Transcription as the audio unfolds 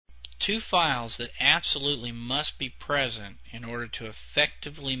two files that absolutely must be present in order to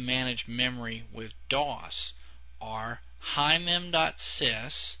effectively manage memory with DOS are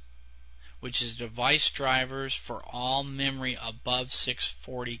himem.sys, which is device drivers for all memory above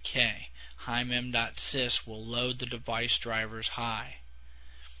 640K. himem.sys will load the device drivers high.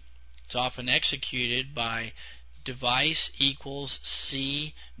 It's often executed by device equals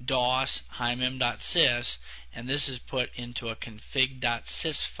c dos himem.sys, and this is put into a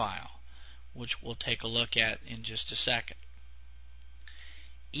config.sys file, which we'll take a look at in just a second.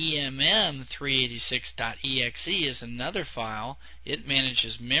 emm386.exe is another file. It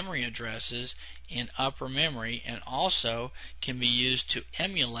manages memory addresses in upper memory and also can be used to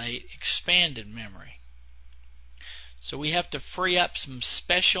emulate expanded memory. So we have to free up some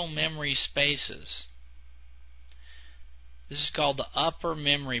special memory spaces. This is called the upper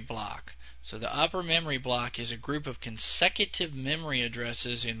memory block. So the upper memory block is a group of consecutive memory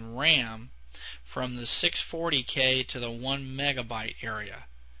addresses in RAM from the 640K to the 1 megabyte area.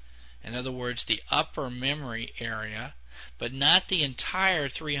 In other words, the upper memory area, but not the entire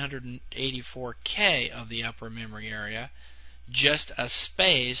 384K of the upper memory area, just a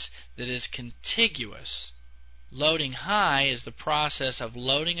space that is contiguous. Loading high is the process of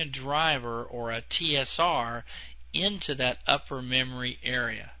loading a driver or a TSR into that upper memory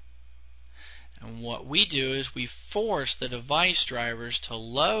area. And what we do is we force the device drivers to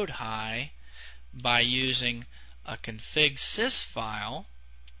load high by using a config.sys file.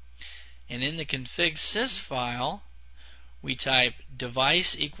 And in the config.sys file, we type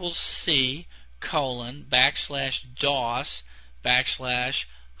device equals c colon \dos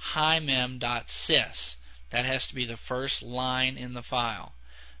 \himem.sys. That has to be the first line in the file.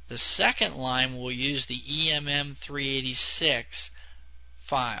 The second line will use the emm386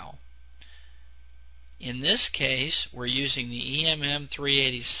 file. In this case, we're using the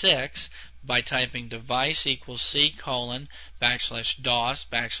emm386 by typing device equals c colon \dos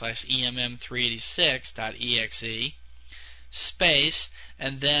 \emm386.exe space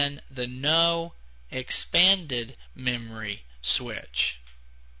and then the no expanded memory switch.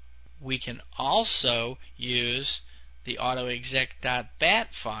 We can also use the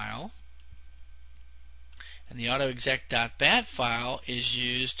autoexec.bat file, and the autoexec.bat file is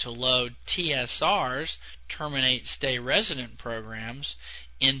used to load TSRs, terminate stay resident programs,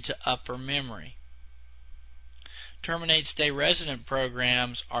 into upper memory. Terminate stay resident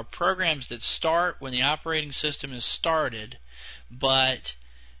programs are programs that start when the operating system is started, but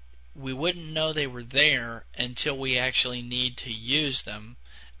we wouldn't know they were there until we actually need to use them,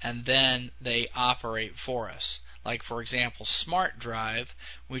 and then they operate for us. Like, for example, Smart Drive,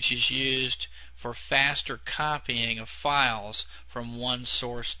 which is used for faster copying of files from one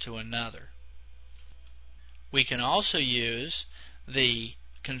source to another. We can also use the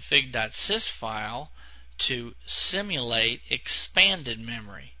config.sys file to simulate expanded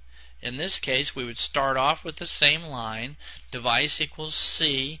memory. In this case, we would start off with the same line, device equals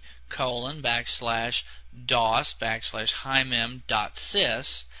c colon \dos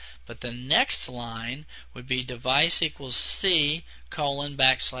 \himem.sys, but the next line would be device equals c colon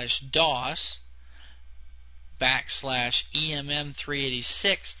 \dos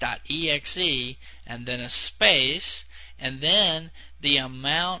emm386.exe and then a space and then the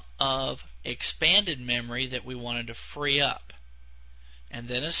amount of expanded memory that we wanted to free up, and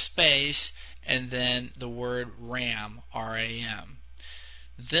then a space and then the word RAM, RAM.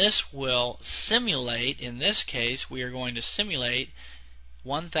 This will simulate, in this case we are going to simulate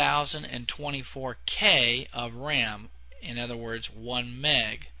 1024K of RAM, in other words 1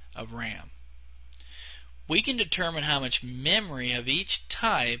 meg of RAM. We can determine how much memory of each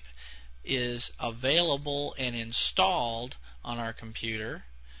type is available and installed on our computer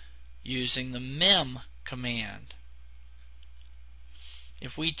using the mem command.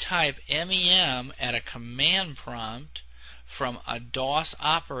 If we type MEM at a command prompt from a DOS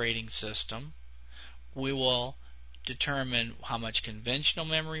operating system, we will determine how much conventional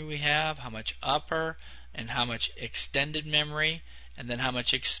memory we have, how much upper, and how much extended memory, and then how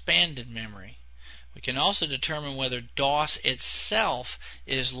much expanded memory. We can also determine whether DOS itself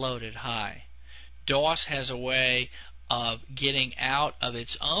is loaded high. DOS has a way of getting out of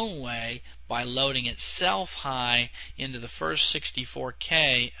its own way by loading itself high into the first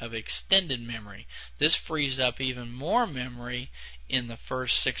 64K of extended memory. This frees up even more memory in the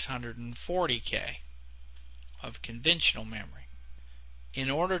first 640K of conventional memory. In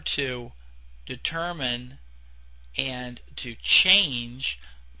order to determine and to change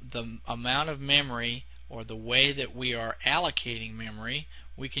the amount of memory or the way that we are allocating memory,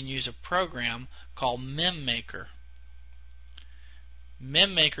 we can use a program called MemMaker.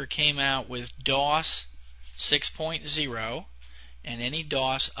 MemMaker came out with DOS 6.0, and any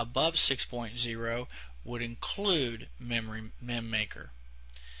DOS above 6.0 would include MemMaker.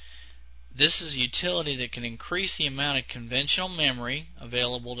 This is a utility that can increase the amount of conventional memory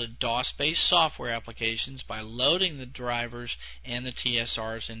available to DOS-based software applications by loading the drivers and the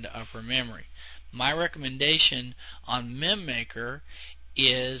TSRs into upper memory. My recommendation on MemMaker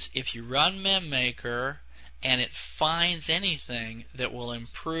is if you run MemMaker and it finds anything that will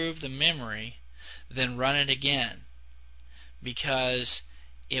improve the memory, then run it again, because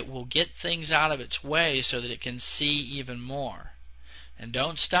it will get things out of its way so that it can see even more. And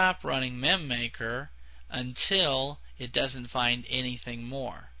don't stop running MemMaker until it doesn't find anything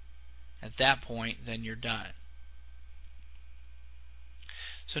more. At that point, then you're done.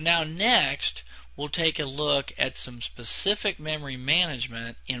 So now next, we'll take a look at some specific memory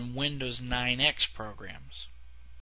management in Windows 9X programs.